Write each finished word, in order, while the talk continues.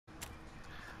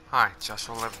Hi,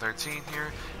 Joshua1113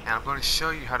 here, and I'm going to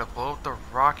show you how to blow up the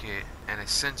rocket in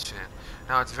Ascension.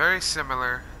 Now it's very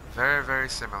similar, very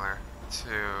similar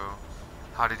to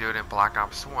how to do it in Black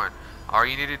Ops 1. All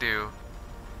you need to do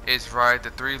is ride the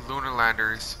 3 lunar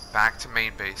landers back to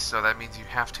main base, so that means you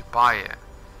have to buy it.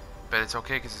 But it's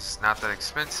okay because it's not that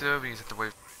expensive, you just have to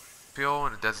wait for fuel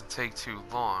and it doesn't take too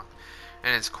long.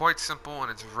 And it's quite simple and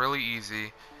it's really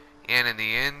easy. And in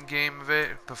the end game of it,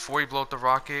 before you blow up the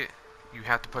rocket, you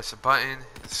have to push a button.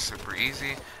 It's super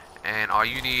easy. And all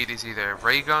you need is either a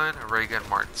ray gun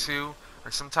Mark II,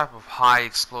 or some type of high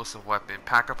explosive weapon.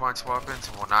 Pack-a-punch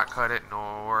weapons will not cut it,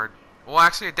 nor... Well,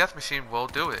 actually, a death machine will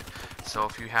do it. So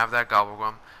if you have that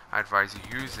gobblegum, I advise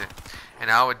you use it. And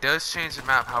now it does change the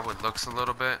map, how it looks a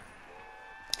little bit.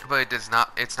 But it does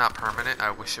not. It's not permanent.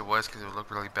 I wish it was because it would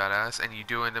look really badass. And you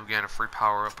do end up getting a free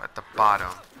power up at the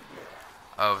bottom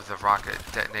of the rocket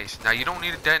detonation. Now you don't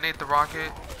need to detonate the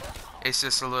rocket. It's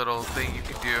just a little thing you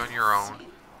can do on your own.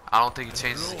 I don't think it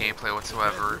changes the gameplay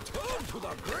whatsoever,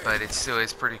 but it still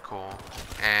is pretty cool.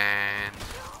 And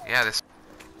yeah,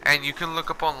 and you can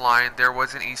look up online. There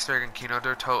was an Easter egg in Kino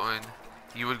der Toten.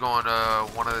 You would go into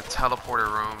one of the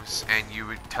teleporter rooms and you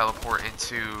would teleport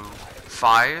into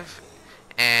 5.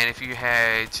 And if you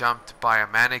had jumped by a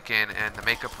mannequin in the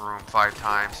makeup room 5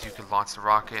 times, you could launch the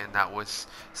rocket, and that was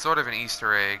sort of an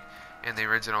Easter egg in the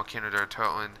original Kino der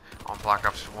Toten on Black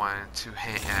Ops 1 to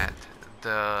hint at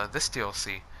this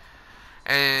DLC.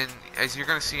 And as you're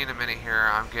going to see in a minute here,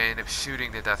 I'm going to end up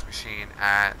shooting the death machine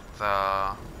at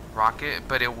the rocket,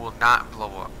 but it will not blow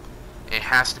up. It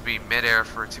has to be midair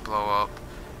for it to blow up,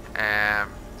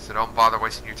 so don't bother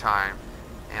wasting your time.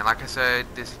 And like I said,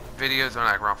 this video is only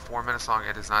like around 4 minutes long.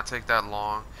 It does not take that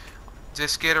long.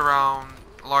 Just get around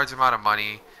a large amount of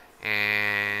money,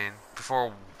 and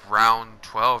before round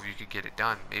 12 you could get it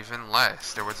done. Even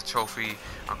less. There was a trophy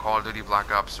on Call of Duty Black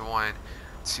Ops 1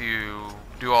 to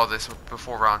do all this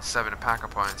before round 7 to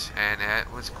Pack-a-Punch, and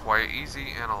it was quite easy,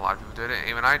 and a lot of people did it.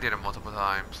 Even I did it multiple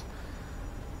times.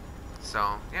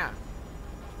 So yeah.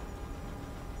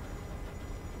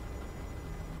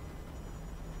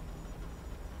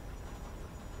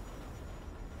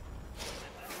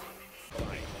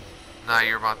 Now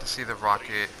you're about to see the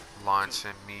rocket launch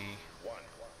and me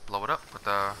blow it up with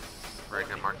the ray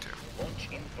gun Mark II. Launch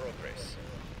in progress.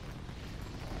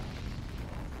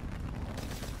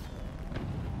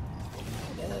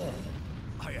 Oh,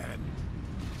 I am.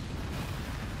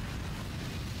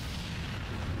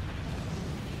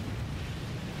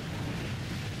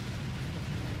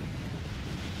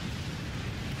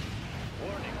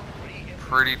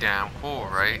 Pretty damn cool,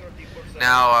 right?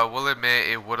 Now, I will admit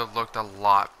it would have looked a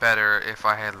lot better if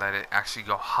I had let it actually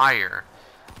go higher,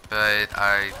 but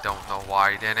I don't know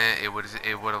why I didn't. It would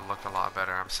have looked a lot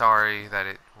better. I'm sorry that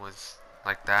it was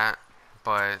like that,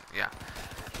 but yeah.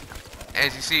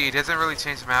 As you see, it doesn't really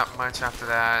change the map much after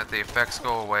that. The effects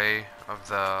go away of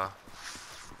the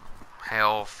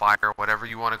hail, fire, whatever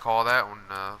you want to call that when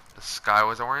the sky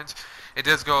was orange. It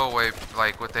does go away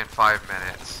like within 5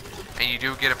 minutes, and you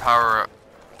do get a power up.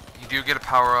 You do get a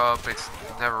power up. It's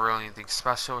never really anything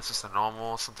special. It's just a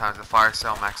normal. Sometimes a fire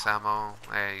cell, max ammo.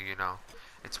 Hey, you know,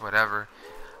 it's whatever.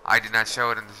 I did not show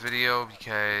it in this video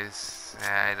because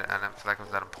I don't feel like it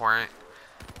was that important.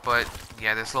 But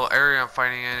yeah, this little area I'm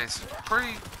fighting in is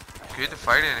pretty good to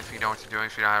fight in if you know what you're doing.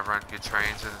 If you don't have run good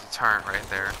trains, there's a turret right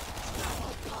there.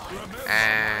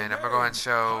 And I'm gonna go ahead and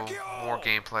show more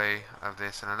gameplay of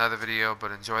this in another video,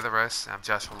 but enjoy the rest. I'm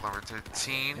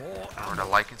Joshua1113. Remember to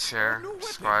like and share,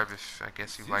 subscribe if I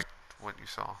guess you liked what you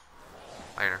saw.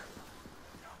 Later.